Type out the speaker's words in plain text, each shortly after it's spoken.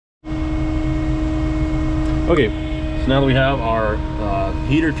Okay, so now that we have our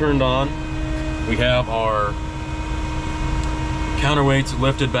heater turned on, we have our counterweights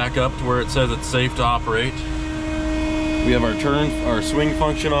lifted back up to where it says it's safe to operate. We have our swing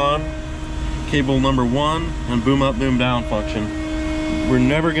function on, cable number 1, and boom up, boom down function. We're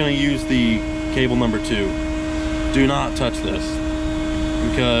never going to use the cable number 2. Do not touch this,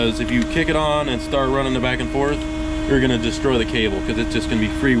 because if you kick it on and start running it back and forth, you're going to destroy the cable, because it's just going to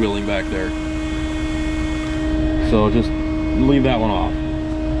be freewheeling back there. So just leave that one off.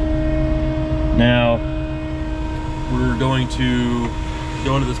 Now we're going to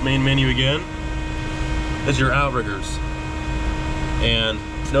go into this main menu again. This is your outriggers, and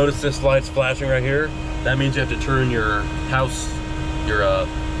notice this light's flashing right here. That means you have to turn your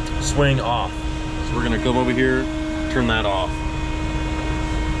swing off. So we're going to come over here, turn that off.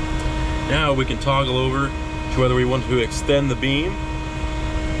 Now we can toggle over to whether we want to extend the beam,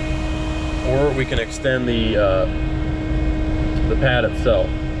 or we can extend the pad itself.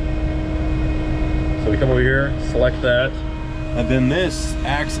 So we come over here, select that, and then this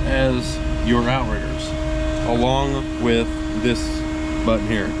acts as your outriggers along with this button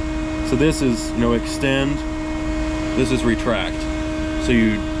here. So this is, extend, this is retract. So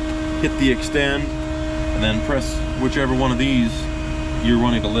you hit the extend and then press whichever one of these you're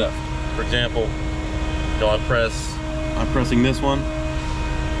wanting to lift. For example, I'm pressing this one,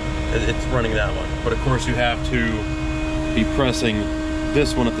 it's running that one. But of course you have to be pressing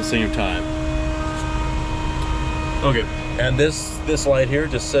this one at the same time. Okay, and this light here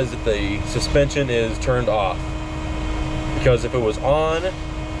just says that the suspension is turned off, because if it was on,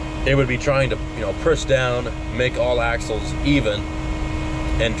 it would be trying to push down, make all axles even,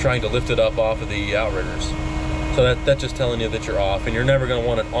 and trying to lift it up off of the outriggers. So that's just telling you that you're off, and you're never going to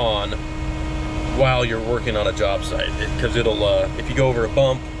want it on while you're working on a job site, because it'll if you go over a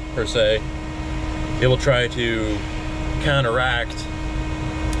bump per se, it will try to counteract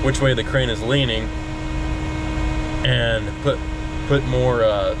which way the crane is leaning and put more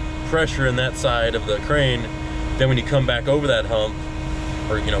pressure in that side of the crane. Then when you come back over that hump,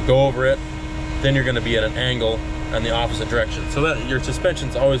 or go over it, then you're going to be at an angle in the opposite direction, so that your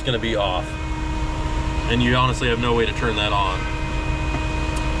suspension's always going to be off, and you honestly have no way to turn that on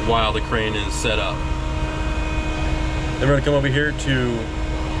while the crane is set up. Then we're going to come over here to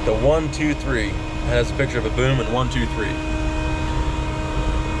the 1, 2, 3. It has a picture of a boom and 1, 2, 3.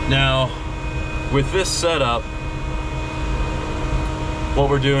 Now with this setup, what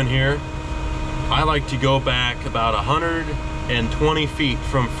we're doing here, I like to go back about 120 feet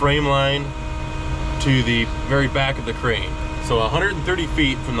from frame line to the very back of the crane. So 130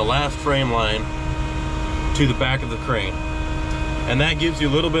 feet from the last frame line to the back of the crane, and that gives you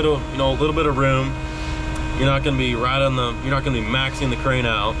a little bit of room. You're not going to be you're not going to be maxing the crane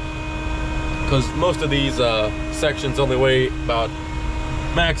out, because most of these sections only weigh about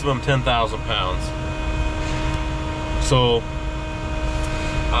maximum 10,000 pounds. So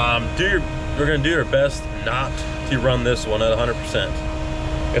we're going to do your best not to run this one at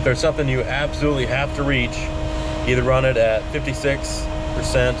 100%. If there's something you absolutely have to reach, either run it at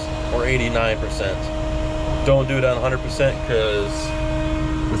 56% or 89%. Don't do it at 100%, because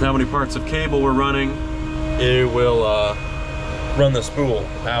with how many parts of cable we're running, it will run the spool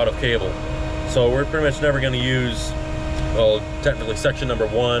out of cable. So we're pretty much never going to use, well, technically section number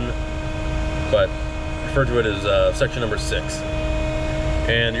 1, but refer to it as section number 6.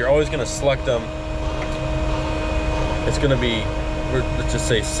 And you're always going to select them. It's going to be, let's just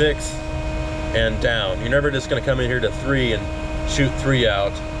say 6 and down. You're never just going to come in here to 3 and shoot 3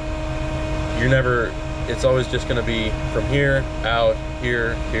 out. It's always just going to be from here, out,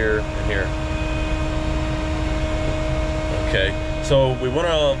 here, here, and here. Okay, so we want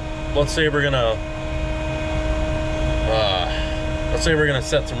to, let's say we're going to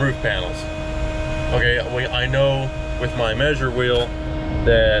set some roof panels. Okay, I know with my measure wheel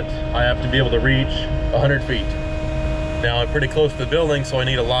that I have to be able to reach 100 feet. Now I'm pretty close to the building, so I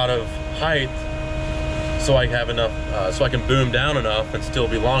need a lot of height so I have enough, so I can boom down enough and still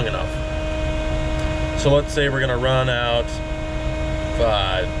be long enough. So let's say we're going to run out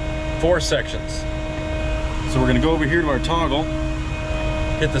 4 sections. So we're going to go over here to our toggle,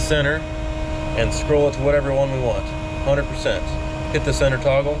 hit the center, and scroll it to whatever one we want. 100%. Hit the center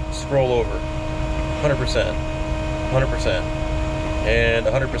toggle, scroll over. 100%, 100%, and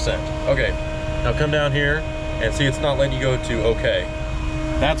 100%. Okay, now come down here and see it's not letting you go to OK.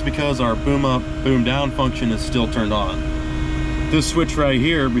 That's because our boom up, boom down function is still turned on. This switch right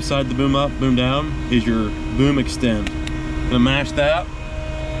here beside the boom up, boom down is your boom extend. Gonna mash that,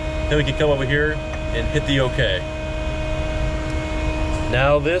 then we can come over here and hit the OK.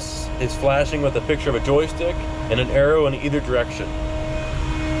 Now this is flashing with a picture of a joystick and an arrow in either direction.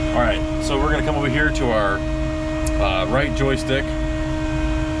 All right, so we're gonna come over here to our right joystick.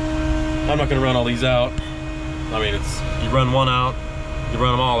 I'm not gonna run all these out. I mean, you run one out, you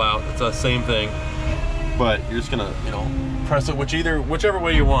run them all out. It's the same thing, but you're just gonna, you know, press it whichever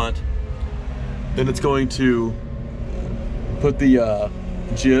way you want. Then it's going to put the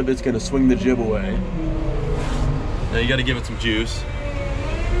jib. It's gonna swing the jib away. Now you got to give it some juice.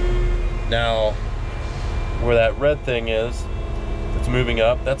 Now, where that red thing is, it's moving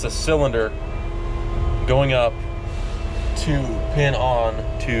up. That's a cylinder going up to pin on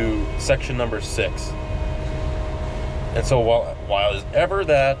to section number 6. And so while ever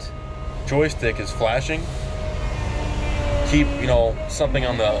that joystick is flashing, keep, you know, something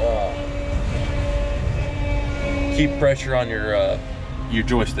on the keep pressure on your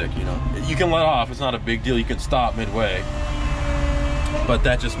joystick. You know, you can let off. It's not a big deal. You can stop midway, but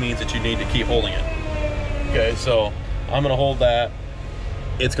that just means that you need to keep holding it. Okay, so I'm gonna hold that.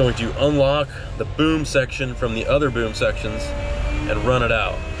 It's going to unlock the boom section from the other boom sections and run it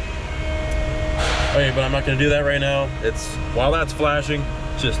out. Okay, but I'm not gonna do that right now. While that's flashing,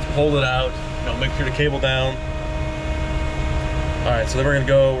 just hold it out. You know, make sure to cable down. All right, so then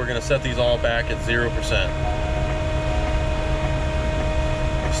we're gonna set these all back at 0%.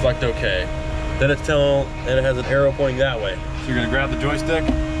 Select OK. Then and it has an arrow pointing that way. So you're gonna grab the joystick,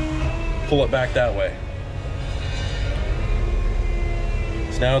 pull it back that way.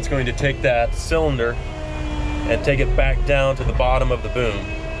 So now it's going to take that cylinder and take it back down to the bottom of the boom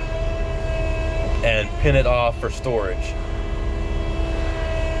and pin it off for storage.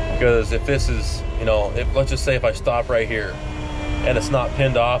 Because if this is, you know, let's just say if I stop right here and it's not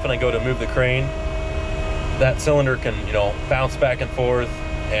pinned off and I go to move the crane, that cylinder can, you know, bounce back and forth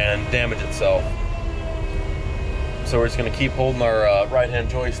and damage itself. So we're just going to keep holding our right-hand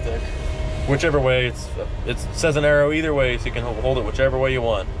joystick, whichever way. It says an arrow either way, so you can hold it whichever way you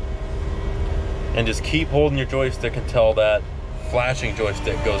want, and just keep holding your joystick until that flashing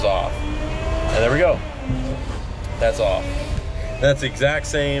joystick goes off. And there we go. That's off. That's the exact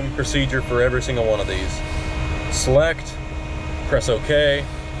same procedure for every single one of these. Select, press OK,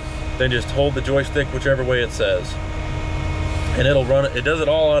 then just hold the joystick whichever way it says. And it'll run it. It does it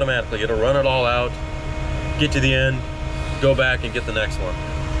all automatically. It'll run it all out, get to the end, go back and get the next one.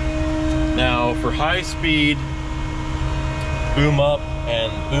 Now for high speed boom up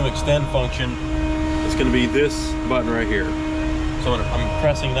and boom extend function, it's going to be this button right here. So I'm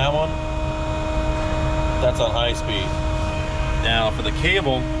pressing that one. That's on high speed. Now for the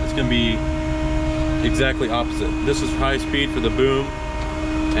cable, it's going to be exactly opposite. This is high speed for the boom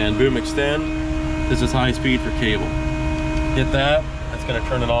and boom extend. This is high speed for cable. Hit that, that's going to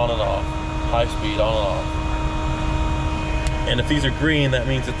turn it on and off. High speed, on and off. And if these are green, that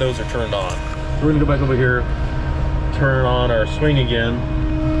means that those are turned on. We're going to go back over here, turn on our swing again,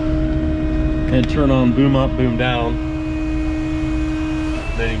 and turn on boom up, boom down.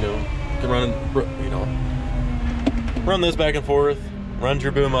 Then you can run this back and forth, runs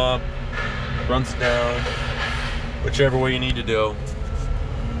your boom up, runs it down, whichever way you need to do.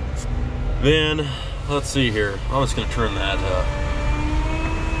 Then, let's see here. I'm just going to turn that up.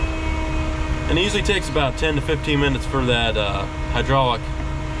 And it usually takes about 10 to 15 minutes for that hydraulic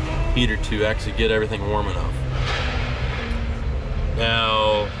heater to actually get everything warm enough.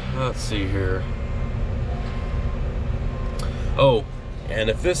 Now, let's see here. Oh, and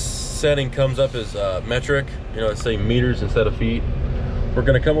if this setting comes up as metric, you know, let's say meters instead of feet, we're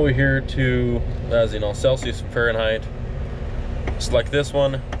going to come over here to, as you know, Celsius and Fahrenheit. Select this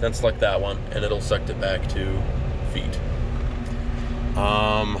one, then select that one, and it'll select it back to feet.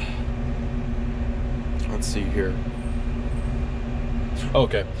 Let's see here.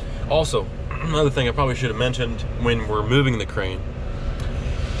 Okay. Also, another thing I probably should have mentioned when we're moving the crane.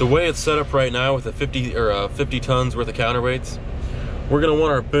 The way it's set up right now with a 50 tons worth of counterweights, we're going to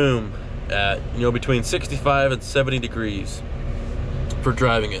want our boom at, you know, between 65 and 70 degrees for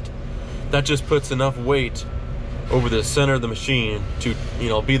driving it. That just puts enough weight over the center of the machine to, you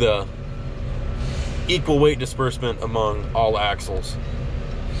know, be the equal weight disbursement among all axles.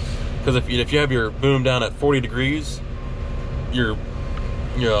 Because if you have your boom down at 40 degrees, your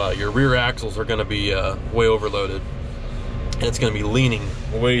rear axles are going to be way overloaded, and it's going to be leaning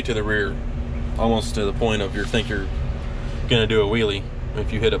way to the rear, almost to the point of you think you're going to do a wheelie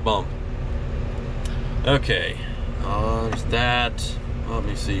if you hit a bump. Okay, there's that. Let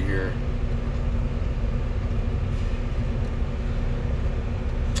me see here.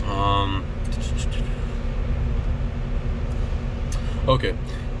 Okay,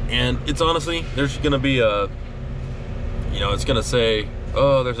 and it's honestly, there's gonna be a, you know, it's gonna say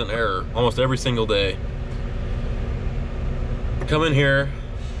oh, there's an error almost every single day. Come in here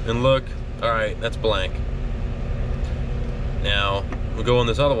and look. All right, that's blank. Now we'll go on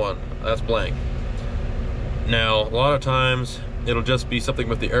this other one. That's blank. Now a lot of times it'll just be something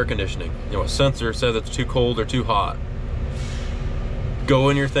with the air conditioning. You know, a sensor says it's too cold or too hot. Go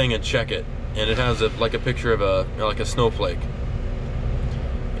in your thing and check it, and it has like a picture of a, you know, like a snowflake.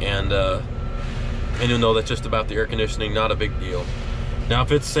 And you'll know that's just about the air conditioning, not a big deal. Now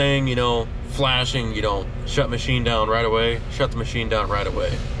if it's saying, you know, flashing, you know, shut machine down right away, shut the machine down right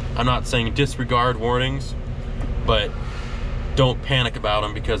away. I'm not saying disregard warnings, but don't panic about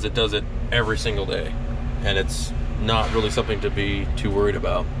them, because it does it every single day, and it's not really something to be too worried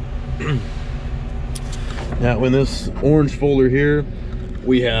about. Now in this orange folder here,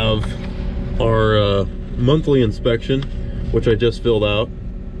 we have our monthly inspection, which I just filled out.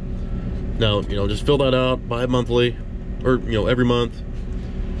 Now, you know, just fill that out bi-monthly, or, you know, every month.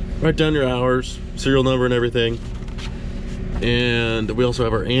 Write down your hours, serial number and everything. And we also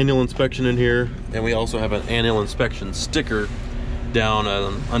have our annual inspection in here, and we also have an annual inspection sticker down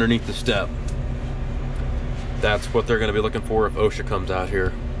underneath the step. That's what they're going to be looking for if OSHA comes out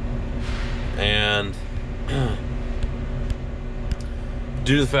here. And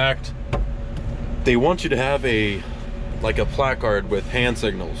due to the fact they want you to have like a placard with hand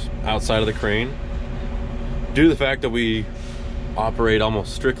signals outside of the crane, due to the fact that we operate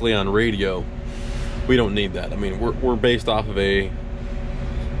almost strictly on radio, we don't need that. I mean, we're based off of a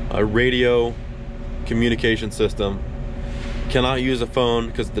radio communication system. Cannot use a phone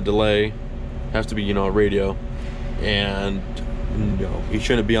because the delay has to be, you know, a radio, and you know, you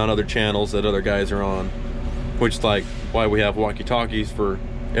shouldn't be on other channels that other guys are on, which is like why we have walkie-talkies for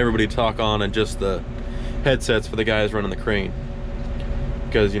everybody to talk on, and just the headsets for the guys running the crane.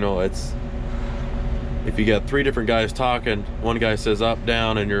 Because, you know, it's, if you got 3 different guys talking, one guy says up,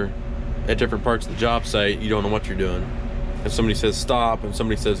 down, and you're at different parts of the job site, you don't know what you're doing. If somebody says stop and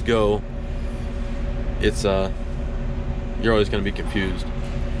somebody says go, it's you're always going to be confused.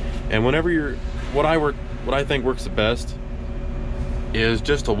 And whenever you're, what I think works the best is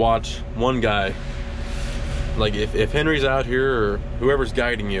just to watch one guy. Like if Henry's out here, or whoever's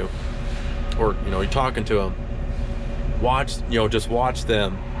guiding you, or, you know, you're talking to them, watch, you know, just watch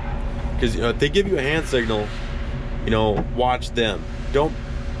them. Because, you know, if they give you a hand signal, you know, watch them. Don't,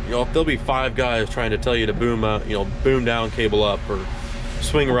 you know, if there'll be 5 guys trying to tell you to boom up, you know, boom down, cable up, or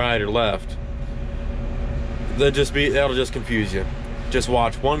swing right or left, that'll just confuse you. Just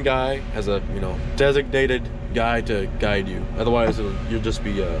watch one guy as a, you know, designated guy to guide you. Otherwise, you'll just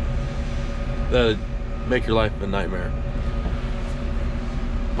be that'll make your life a nightmare.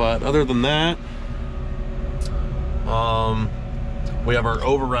 But other than that, we have our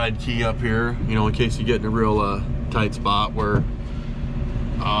override key up here, you know, in case you get in a real tight spot where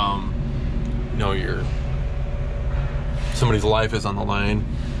you know, somebody's life is on the line.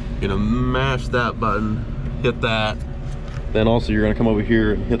 You're gonna mash that button, hit that, then also you're gonna come over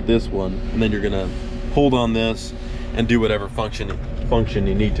here and hit this one, and then you're gonna hold on this and do whatever function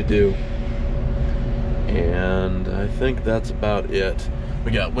you need to do. And I think that's about it.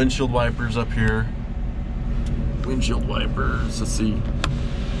 We got windshield wipers up here. Windshield wipers, let's see.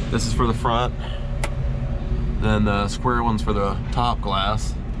 This is for the front. Then the square one's for the top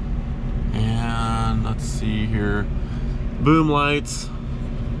glass. And let's see here. Boom lights.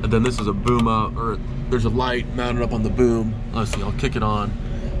 And then this is a boom up, or there's a light mounted up on the boom. Let's see, I'll kick it on.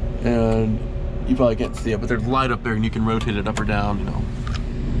 And you probably can't see it, but there's a light up there, and you can rotate it up or down, you know,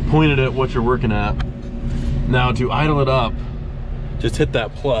 point it at what you're working at. Now to idle it up, just hit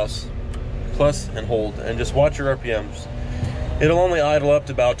that plus and hold, and just watch your RPMs. It'll only idle up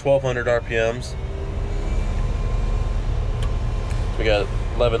to about 1200 RPMs. We got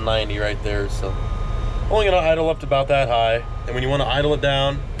 1190 right there, so only gonna idle up to about that high. And when you want to idle it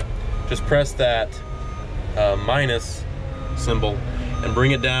down, just press that minus symbol and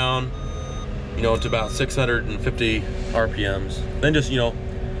bring it down, you know, to about 650 RPMs. Then just, you know,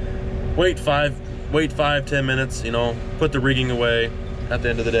 wait 5-10 minutes, you know, put the rigging away at the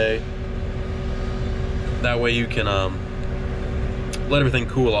end of the day. That way you can let everything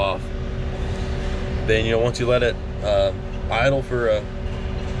cool off. Then, you know, once you let it idle for a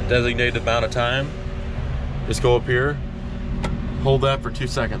designated amount of time, just go up here, hold that for 2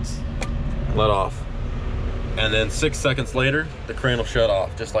 seconds, let off. And then 6 seconds later, the crane will shut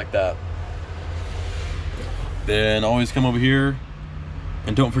off, just like that. Then always come over here,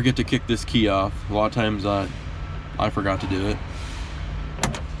 and don't forget to kick this key off. A lot of times I forgot to do it.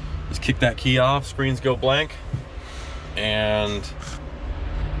 Just kick that key off, screens go blank, and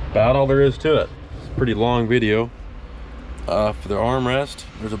about all there is to it. It's a pretty long video. For the armrest,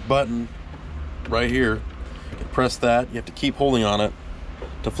 there's a button right here. You press that. You have to keep holding on it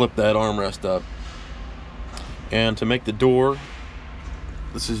to flip that armrest up. And to make the door,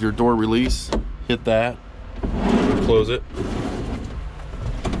 this is your door release. Hit that, close it,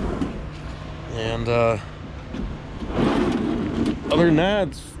 and other than that,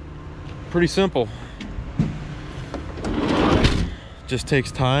 it's pretty simple. Just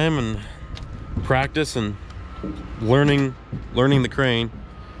takes time and practice and learning the crane.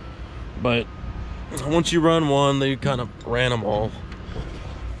 But once you run one, they kind of ran them all.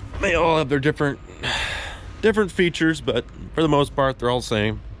 They all have their different features, but for the most part, they're all the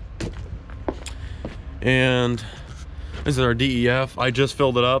same. And this is our DEF. I just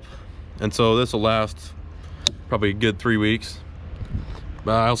filled it up, and so this will last probably a good 3 weeks.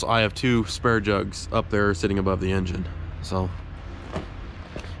 But I have 2 spare jugs up there sitting above the engine. So,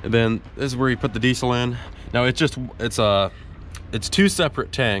 and then this is where you put the diesel in. Now it's 2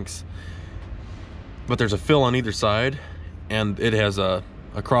 separate tanks, but there's a fill on either side, and it has a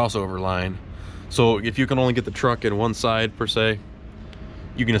crossover line. So if you can only get the truck in one side per se,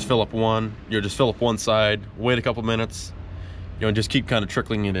 you can just fill up one. You'll just fill up one side, wait a couple minutes, just keep kind of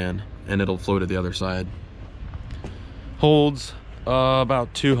trickling it in, and it'll flow to the other side. Holds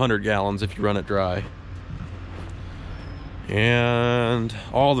about 200 gallons if you run it dry. And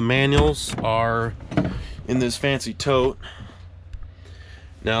all the manuals are in this fancy tote.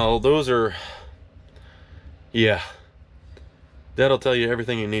 Now those are, yeah, that'll tell you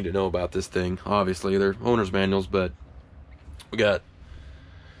everything you need to know about this thing. Obviously they're owner's manuals, but we got a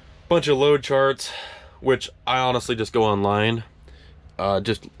bunch of load charts, which I honestly just go online,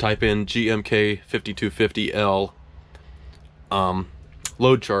 just type in GMK5250-L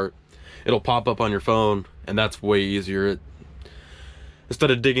load chart. It'll pop up on your phone, and that's way easier.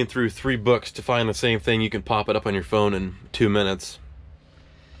 Instead of digging through 3 books to find the same thing, you can pop it up on your phone in 2 minutes.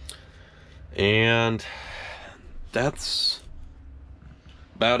 And that's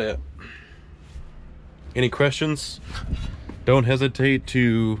about it. Any questions? Don't hesitate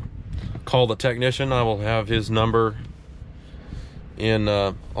to call the technician. I will have his number in,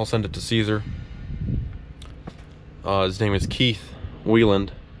 I'll send it to Caesar. His name is Keith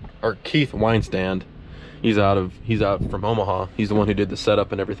Wieland, or Keith Weinstand. He's out from Omaha. He's the one who did the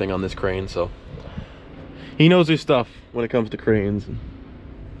setup and everything on this crane, so he knows his stuff when it comes to cranes,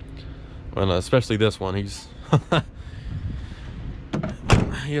 and especially this one.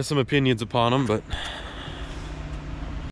 He has some opinions upon them, but